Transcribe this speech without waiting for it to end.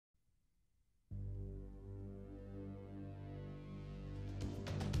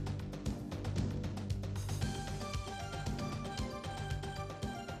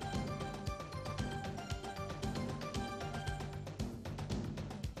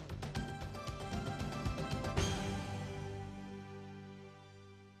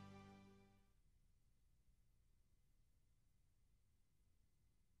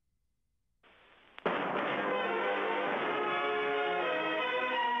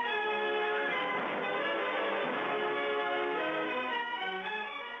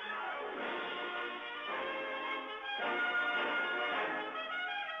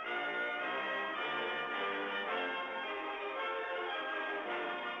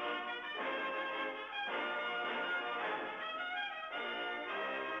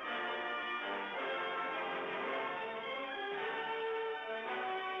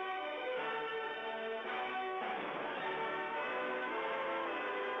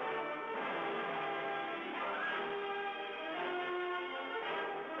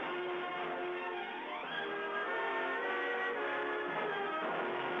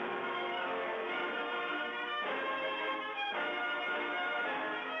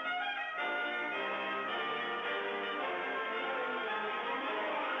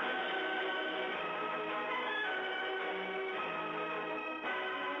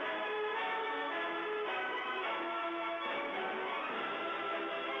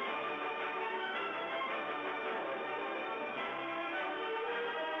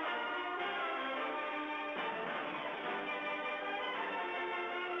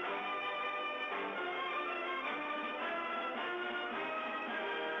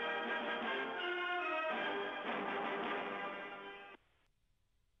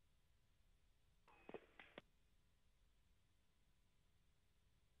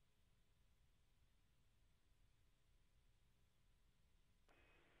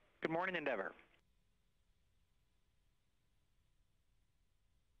Good morning, Endeavour.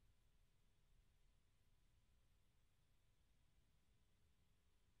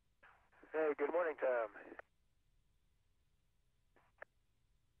 Hey, good morning, Tom.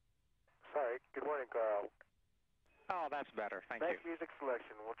 Sorry, good morning, Carl. Oh, that's better. Thank Nice you. music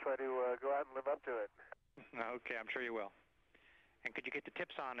selection. We'll try to go out and live up to it. Okay, I'm sure you will. And could you get the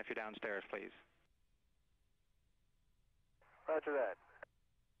tips on if you're downstairs, please? Roger that.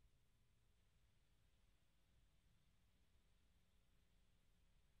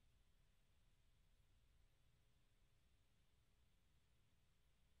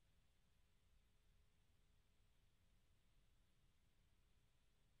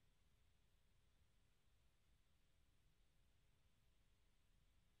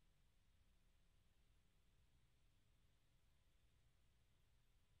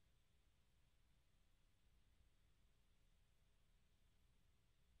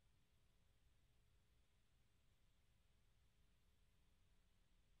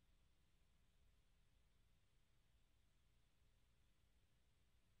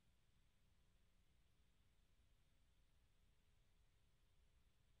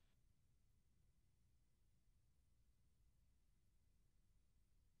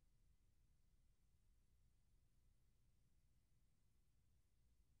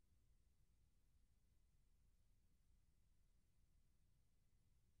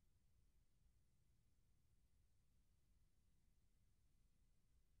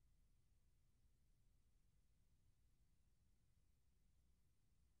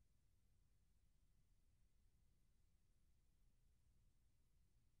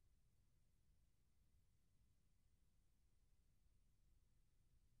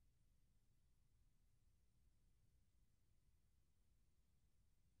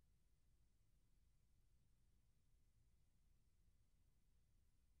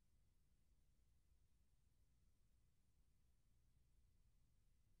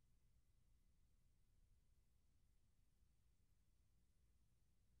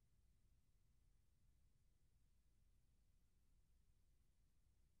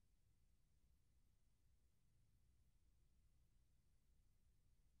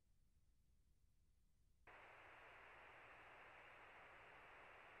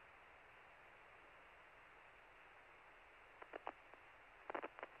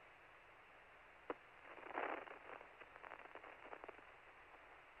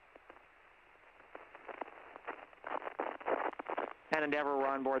 And Endeavour, we're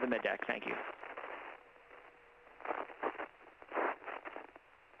on board the middeck. Thank you.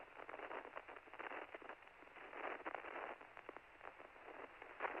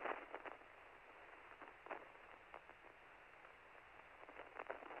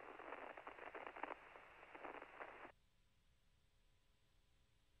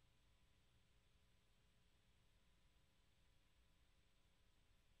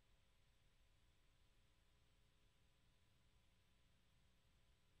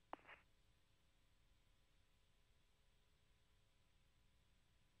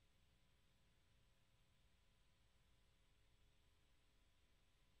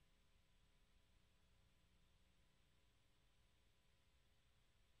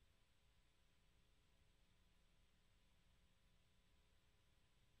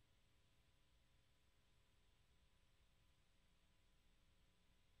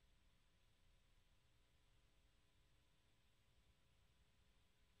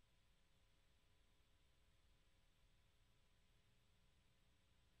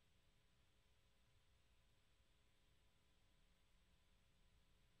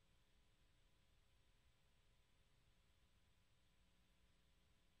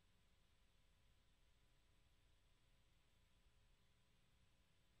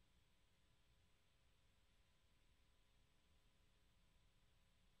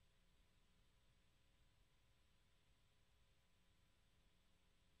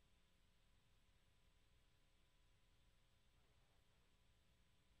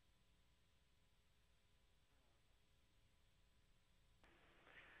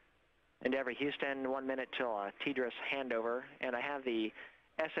 Endeavour Houston, 1 minute till TDRS handover, and I have the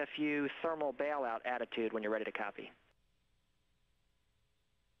SFU thermal bailout attitude when you're ready to copy.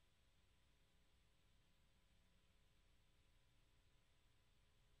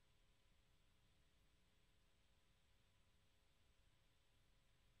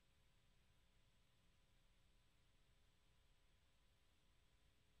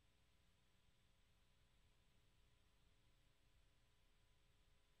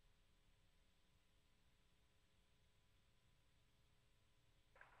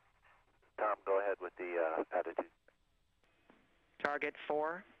 Tom, go ahead with the attitude. Target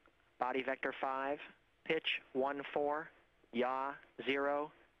 4, body vector 5, pitch 14, yaw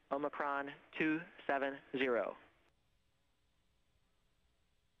 0, Omicron 270.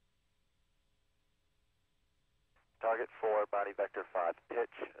 Target 4, body vector 5,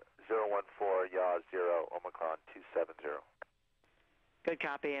 pitch 014, yaw 0, Omicron 270. Good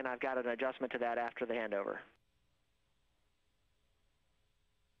copy, and I've got an adjustment to that after the handover.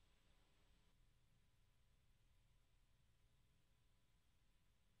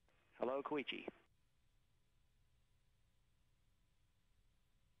 Hello, Koichi.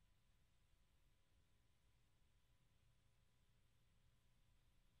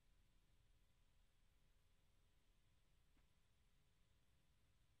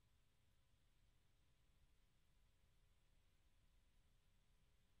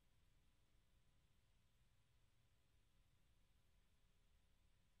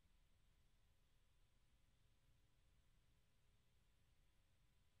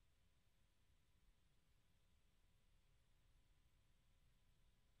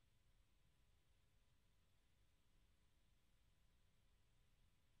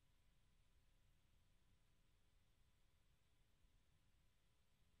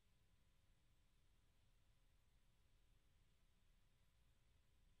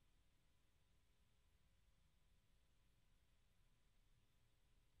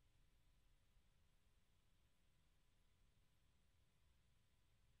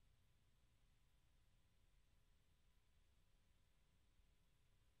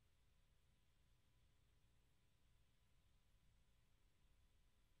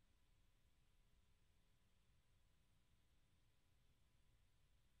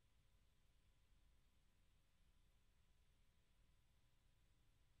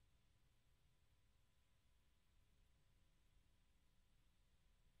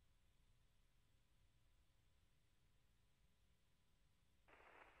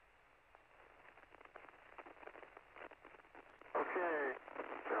 Okay,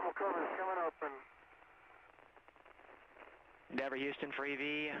 thermal cover is coming open. Endeavor Houston for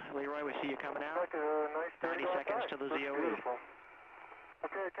EV. Leroy, we see you coming out. Like a nice 90 seconds to the Looks ZOE. beautiful.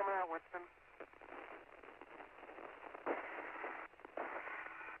 Okay, coming out, Winston.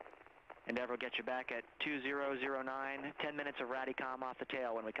 Endeavor will get you back at 2009. 10 minutes of Radicom off the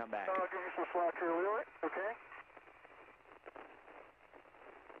tail when we come back. I'll give you some slack here, Leroy. Okay.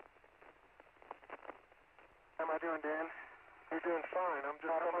 How am I doing, Dan? You're doing fine. I'm just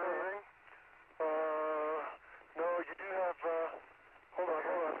coming in. No, you do have, hold on.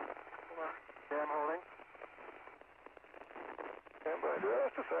 Yeah, I'm holding. Stand by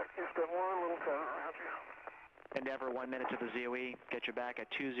just a sec. Just got one little cover around you. Endeavor, 1 minute to the ZOE. Get you back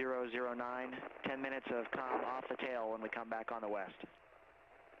at 2009. 10 minutes of comm off the tail when we come back on the west.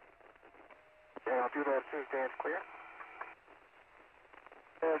 Yeah, I'll do that as soon as Dan's clear.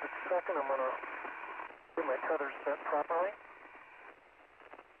 Yeah, just a second. I'm going to get my tethers set properly.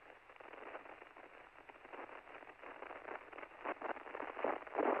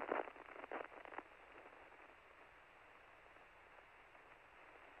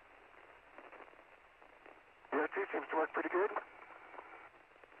 The RT seems to work pretty good.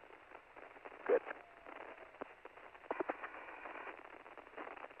 Good.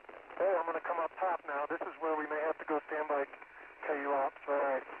 Okay, I'm going to come up top now. This is where we may have to go standby KU ops. All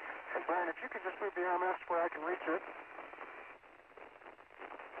right. And Brian, if you could just move the RMS where I can reach it.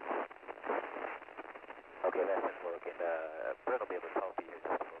 Okay, that's not working. Brent will be able to talk to you just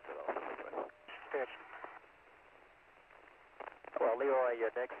a little bit also. Station. Well, Leroy,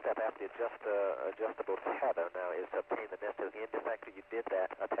 your next step after the adjustable tether now is to obtain the necessary end effector. You did that.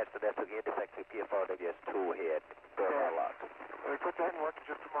 Attach the necessary end effector to PFRWS tool head. Thermal lock. Let me put that in work in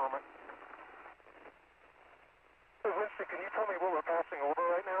just a moment. Hey, Winston, can you tell me what we're passing over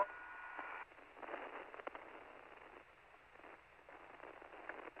right now?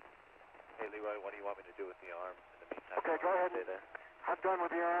 Hey, Leroy, what do you want me to do with the arm in the meantime? Okay, go ahead. I'm done with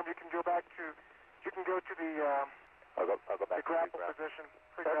the arm. You can go back to, you can go to the, I'll go back the grapple position.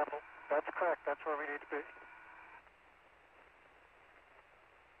 Free grapple. That's correct. That's where we need to be.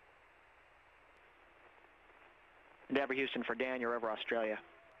 Endeavor Houston for Dan, you're over Australia.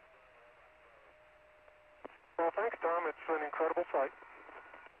 Well, thanks, Tom. It's an incredible sight.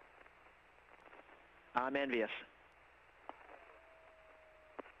 I'm envious.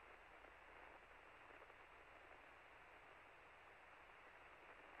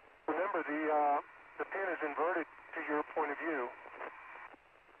 Remember, the pin is inverted to your point of view,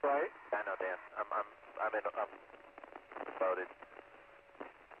 right? I know, Dan. I'm about it.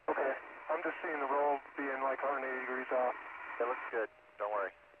 Okay. I'm just seeing the roll being like 180 degrees off. That looks good. Don't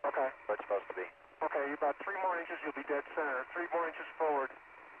worry. Okay. Where it's supposed to be. Okay, about 3 more inches, you'll be dead center. 3 more inches forward.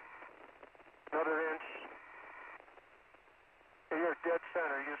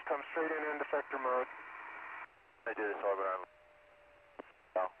 straight in end effector mode. I do this orbit on.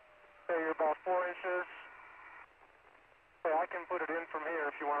 Oh. Okay, you're about 4 inches. Okay, I can put it in from here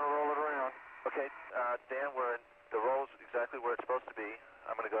if you want to roll it around. Okay, Dan, we're in, the roll's exactly where it's supposed to be.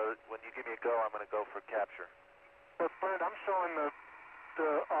 I'm going to go, when you give me a go, I'm going to go for capture. But Brent, I'm showing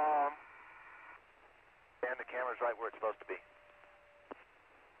Dan, the camera's right where it's supposed to be.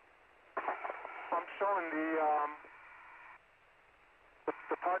 I'm showing the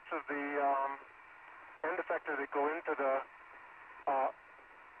parts of the end effector that go into the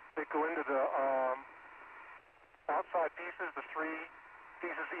outside pieces, the 3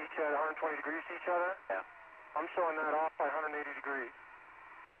 pieces each at 120 degrees to each other. Yeah. I'm showing that off by 180 degrees.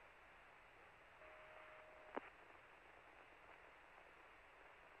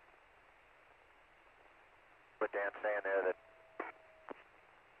 But Dan's saying there that.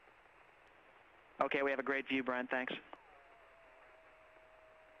 Okay, we have a great view, Brent. Thanks.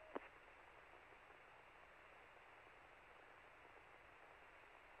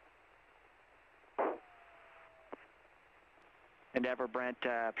 Endeavor, Brent,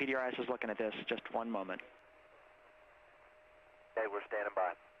 PDRS is looking at this. Just one moment. Okay, we're standing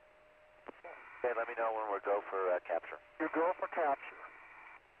by. Okay, let me know when we're go for capture. You go for capture.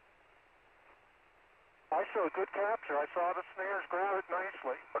 I showed good capture. I saw the snares grab it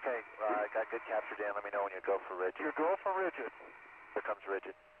nicely. Okay, I got good capture, Dan. Let me know when you go for rigid. You go for rigid. Here comes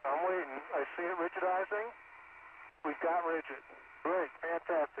rigid. I'm waiting. I see it rigidizing. We've got rigid. Great,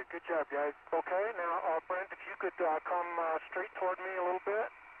 fantastic. Good job, guys. Okay, now, Brent, if you could come straight toward me a little bit.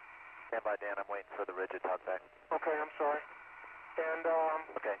 Stand by, Dan. I'm waiting for the rigid talkback. Okay, I'm sorry. And,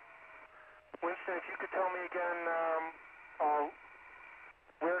 okay. Winston, if you could tell me again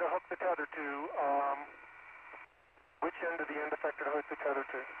where to hook the tether to, which end of the end effector to hook the tether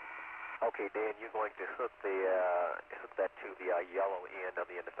to. Okay, Dan, you're going to hook the hook that to the yellow end of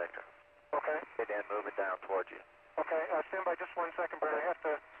the end effector. Okay. Okay, Dan, move it down towards you. Okay, stand by just 1 second, Brent. I have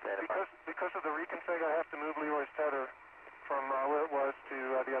to, because of the reconfig, I have to move Leroy's tether from where it was to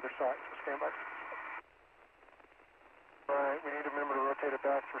the other side. So stand by. All right, we need to remember to rotate it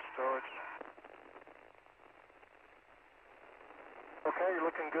back for storage. Okay, you're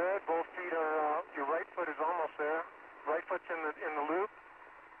looking good. Both feet are, your right foot is almost there. Right foot's in the loop.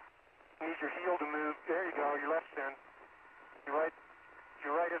 You need your heel to move. There you go, your left's in. Your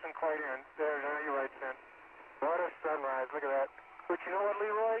right isn't quite in. There, now your right's in. What a sunrise, look at that. But you know what,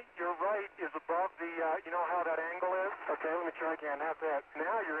 Leroy? Your right is above the, you know how that angle is? Okay, let me try again. How's that?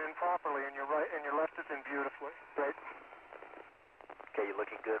 Now you're in properly, and your right and your left is in beautifully. Right? Okay, you're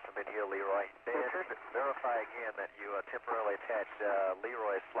looking good from in here, Leroy. Dan, okay. Verify again that you temporarily attached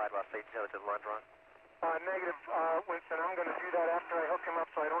Leroy's flight while safety tether to the lunge run. Negative, Winston. I'm going to do that after I hook him up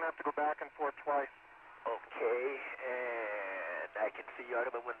so I don't have to go back and forth twice. Okay, and I can see you out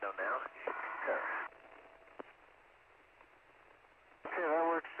of the window now. Okay, that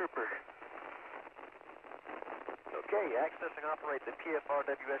works super. Okay, access and operate the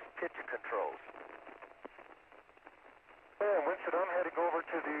PFRWS pitcher controls. Yeah, Winston, I'm heading over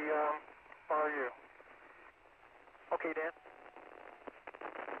to the RU. Okay, Dan.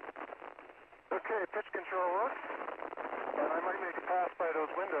 Okay, pitch control works. And I might make a pass by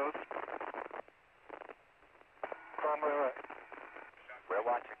those windows. On my right. We're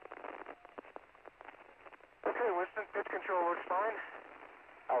watching. Okay, Winston, pitch control works fine.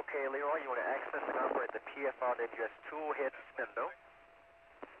 Okay, Leroy, you want to access and operate the PFRWS tool head spindle.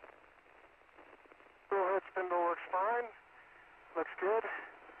 Tool head spindle works fine. Looks good.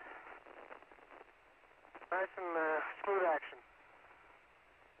 Nice and smooth action.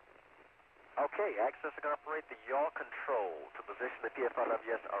 Okay, access and operate the yaw control to position the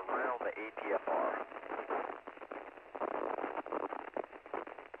PFRWS around the ATFR.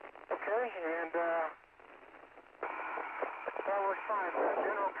 Okay, and that works fine.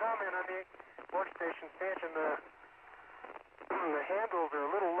 General comment on the workstation stanchion, the handles are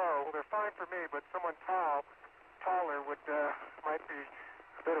a little low. They're fine for me, but someone taller might be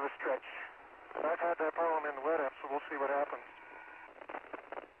a bit of a stretch. I've had that problem in the wet up, so we'll see what happens.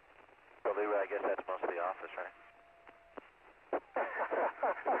 So, Leroy, I guess that's most of the office, right?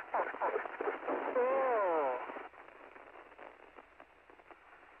 Oh.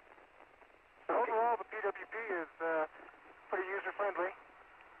 Overall, the PWP is pretty user-friendly.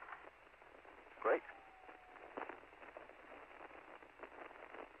 Great.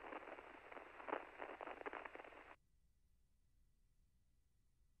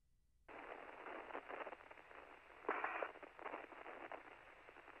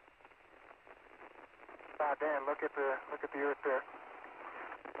 Dan, look at the earth there.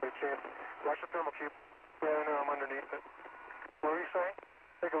 Great chance. Watch the thermal cube. Yeah, I know, I'm underneath it. What were you saying?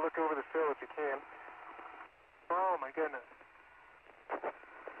 Take a look over the sill if you can. Oh my goodness.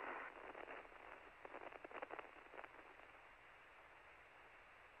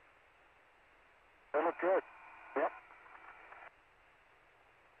 They look good. Yep.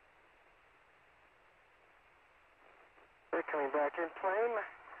 They're coming back in plane.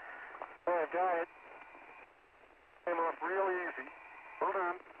 Oh, I got it. Came off real easy. Hold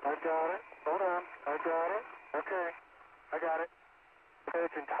on. I got it. Hold on. I got it. Okay. I got it. Okay,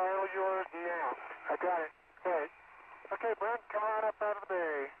 it's entirely yours now. I got it. Great. Okay, Brent, come on up out of the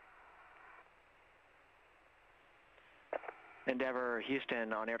bay. Endeavor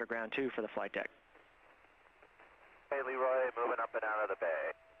Houston on air to ground 2 for the flight deck. Hey, Leroy, moving up and out of the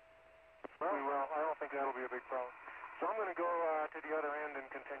bay. Well, I don't think that'll be a big problem. So I'm going to go to the other end and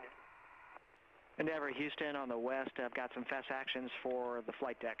continue. Endeavor Houston on the west. I've got some fast actions for the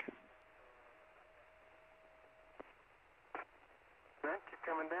flight deck. Brent, keep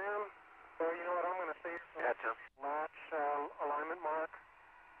coming down. So you know what I'm going to say? Gotcha. Latch alignment mark.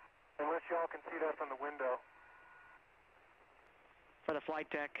 Unless y'all can see that from the window. For the flight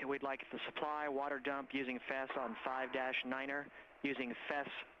deck, we'd like the supply water dump using FES on 5-9er, using FES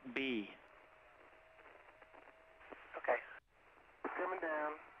B. Okay. Coming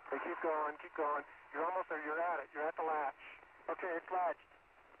down. Hey, keep going, keep going. You're almost there. You're at it. You're at the latch. Okay, it's latched.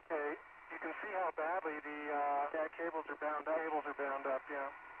 Okay, you can see how badly the cables are bound up. Yeah.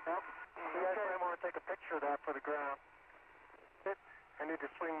 Yep. Okay, I want to take a picture of that for the ground. I need to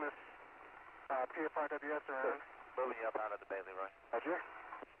swing this PFRWS around. Moving you up out of the bay, Leroy. Roger.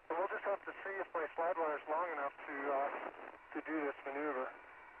 And we'll just have to see if my slide wire is long enough to do this maneuver.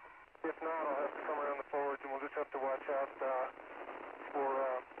 If not, I'll have to come around the forwards, and we'll just have to watch out for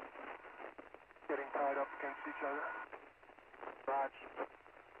getting tied up against each other. Raj.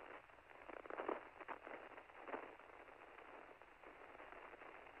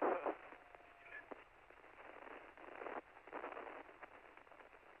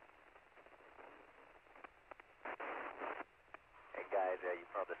 Hey, guys, you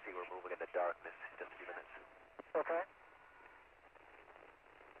probably see we're moving in the darkness in just a few minutes. Okay.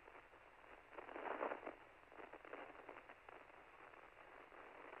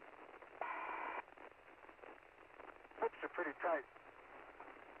 Hips are pretty tight.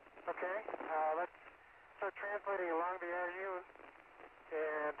 Okay, let's start translating along the RU,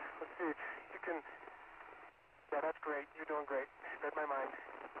 and let's see, you can, yeah, that's great, you're doing great, read my mind.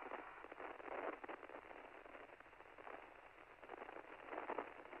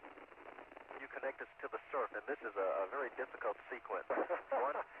 You connect us to the surf, and this is a very difficult sequence. 1, 2,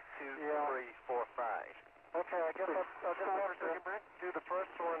 3, 4, 5. Okay, I guess I'll just over a second, Brent. Do the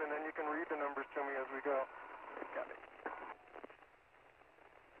first one, and then you can read the numbers to me as we go. Got it.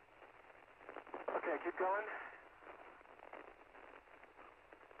 Okay, keep going.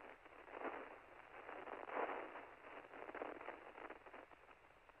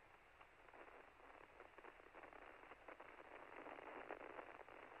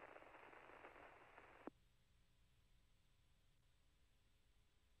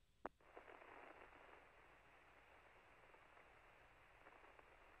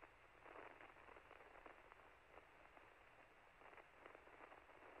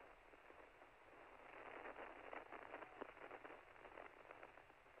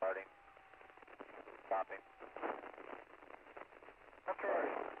 Starting. Stopping. Okay.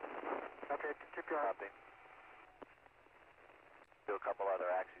 Okay, keep going. Stopping. Do a couple other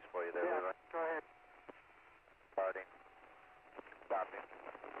axes for you there, Yeah, Leroy. go ahead. Starting. Stopping.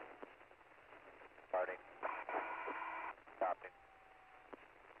 Starting. Stopping.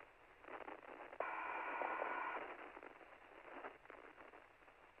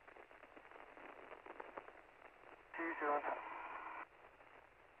 Easy on.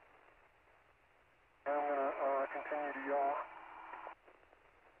 And I'm going to continue to yaw.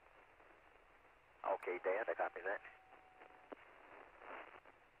 Okay, Dan, I copy that.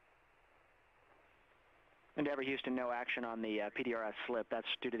 Endeavor Houston, no action on the PDRS slip. That's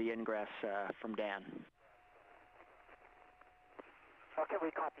due to the ingress from Dan. Okay,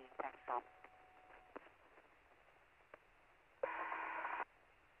 we copy. Thanks, Tom.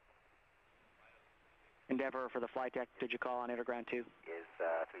 Endeavor for the flight deck, did you call on air to ground 2? Is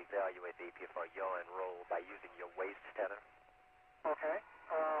to evaluate the APFR yaw and roll by using your waist tether. Okay.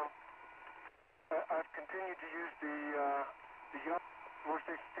 I've continued to use the yaw. Worst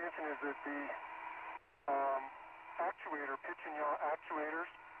extension is that the actuator, pitch and yaw actuators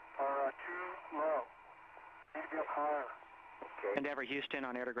are too low. Need to be up higher. Okay. Endeavor Houston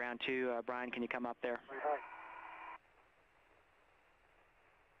on air to ground 2. Brian, can you come up there? Very high.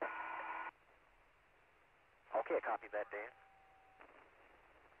 Okay, I copy that, Dan.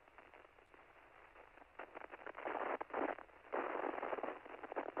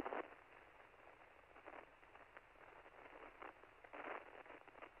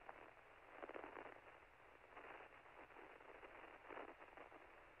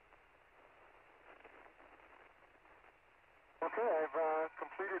 Okay, I've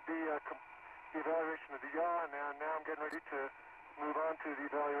completed the evaluation of the yaw, and now I'm getting ready to move on to the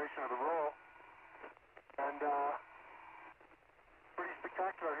evaluation of the roll. And pretty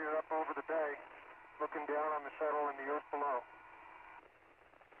spectacular here up over the bay, looking down on the shuttle and the earth below.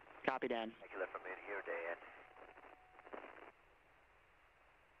 Copy, Dan. Spectacular from in here, Dan.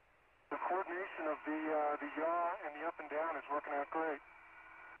 The coordination of the yaw and the up and down is working out great.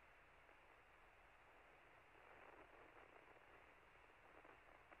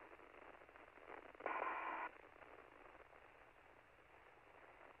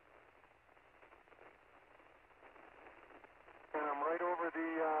 And I'm right over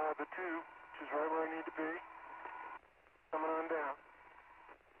the two, which is right where I need to be. Coming on down.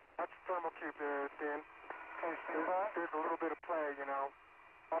 That's the thermal tube there, Dan. Okay, there's a little bit of play, you know.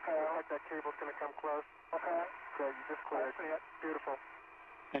 Okay. Looks like that cable's going to come close. Okay. Okay, you just cleared. I see it. Beautiful.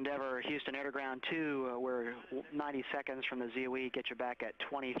 Endeavor Houston Air to Ground 2, we're 90 seconds from the ZOE. Get you back at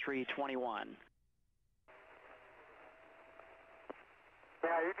 23:21.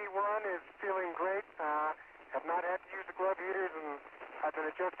 Yeah, EV1 is feeling great. Have not had to use the glove heaters, and I've been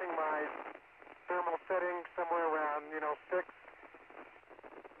adjusting my thermal settings somewhere around, 6.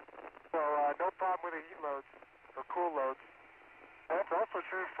 So no problem with the heat loads or cool loads. That's also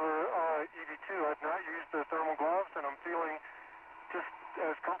true for EV2. I've not used the thermal gloves, and I'm feeling just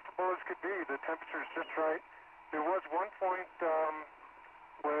as comfortable as could be. The temperature is just right. There was one point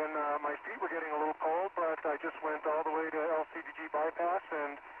when my feet were getting a little cold, but I just went all the way to LCDG bypass,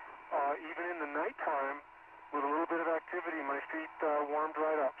 and even in the nighttime, with a little bit of activity, my feet warmed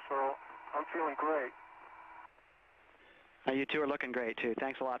right up, so I'm feeling great. You two are looking great, too.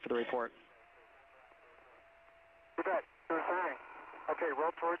 Thanks a lot for the report. You bet. Sure thing. Okay,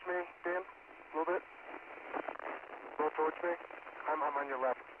 roll towards me, Dan, a little bit. Roll towards me. I'm on your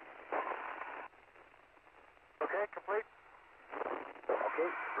left. Okay, complete. Okay,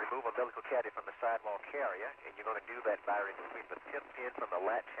 remove umbilical caddy from the sidewall carrier, and you're going to do that by removing the tip pin from the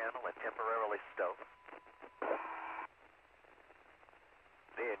lat channel and temporarily stow.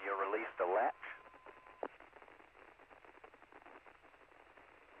 Then you'll release the latch.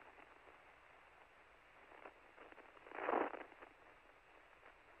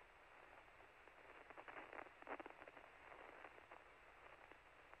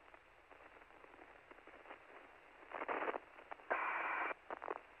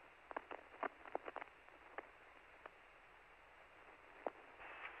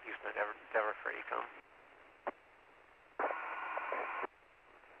 Houston, Endeavor for ECOM.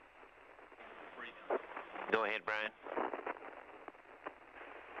 Go ahead, Brian.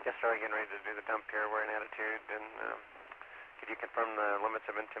 Yes, sir. Getting ready to do the dump here. We're in attitude, and could you confirm the limits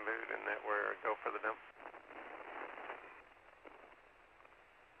have been timbered and that we're go for the dump?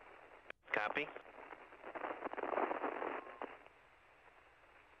 Copy.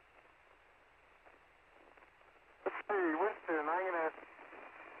 Let's see, Winston, I'm going to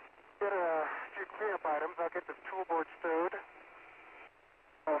get a few cleanup items. I'll get this toolboard stowed.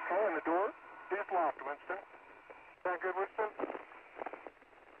 Okay, and the door is locked, Winston. Sound good, Winston?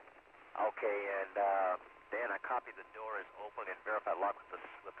 Okay, and Dan, I copied the door is open and verified lock with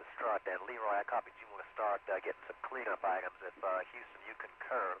the strut. And Leroy, I copied you want to start getting some cleanup items. If Houston, you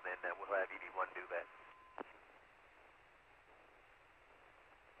concur, then we'll have EV1 do that.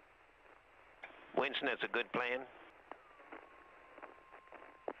 Winston, that's a good plan.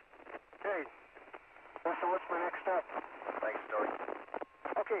 Okay. So what's my next step? Thanks, Story.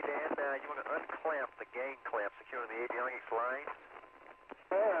 Okay, Dan, you want to unclamp the gang clamp securing the avionics lines.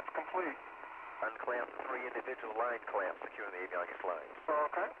 Yeah, it's complete. Unclamp the 3 individual line clamps securing the avionics lines.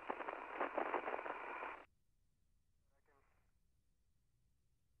 Okay.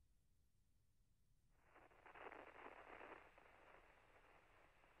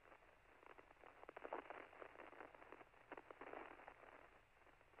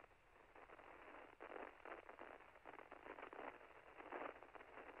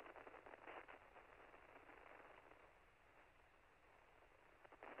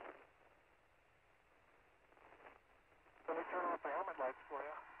 Let me turn off the helmet lights for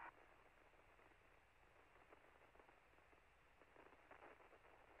you.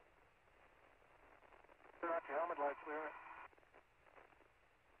 Turn off your helmet lights, Leroy.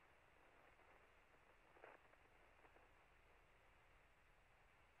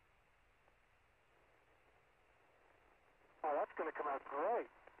 Oh, that's going to come out great.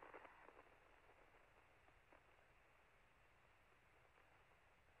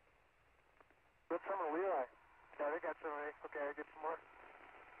 Get some of Leroy. Yeah, they got some of me. Okay, I get some more.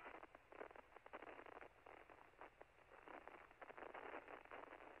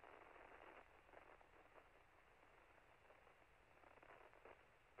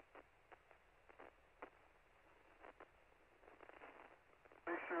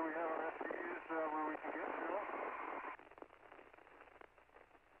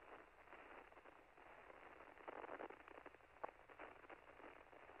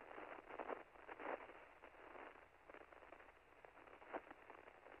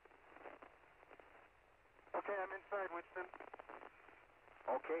 Okay, I'm inside, Winston.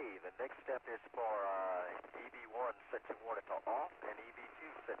 Okay, the next step is for EV1 set your water to off, and EV2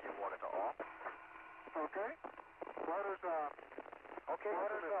 set your water to off. Okay. Water's off. Okay,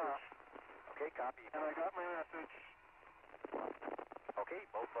 Water's off. Okay, copy. And I got my message. Okay,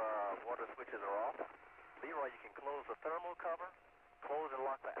 both water switches are off. Leroy, you can close the thermal cover, close and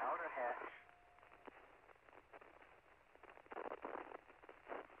lock the outer hatch.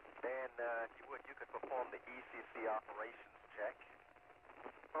 Then, if you would, you could perform the ECC operations check.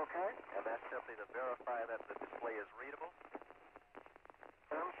 Okay. And that's simply to verify that the display is readable.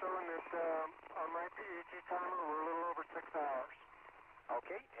 I'm showing that on my PEG timer we're a little over 6 hours.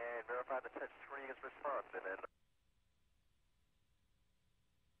 Okay, and verify the touch screen is responsive. And